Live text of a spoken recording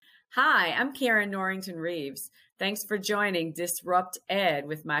Hi, I'm Karen Norrington Reeves. Thanks for joining Disrupt Ed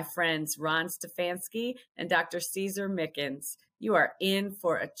with my friends Ron Stefanski and Dr. Caesar Mickens. You are in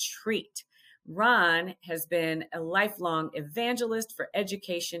for a treat. Ron has been a lifelong evangelist for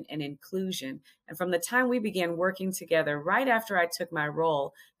education and inclusion. And from the time we began working together, right after I took my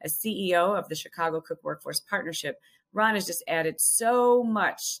role as CEO of the Chicago Cook Workforce Partnership, Ron has just added so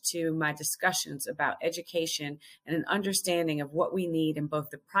much to my discussions about education and an understanding of what we need in both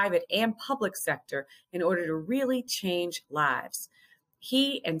the private and public sector in order to really change lives.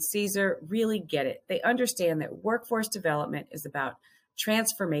 He and Caesar really get it. They understand that workforce development is about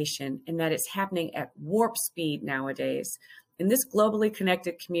transformation and that it's happening at warp speed nowadays. In this globally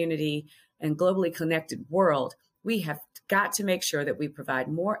connected community and globally connected world, we have got to make sure that we provide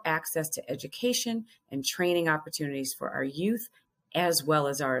more access to education and training opportunities for our youth as well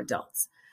as our adults.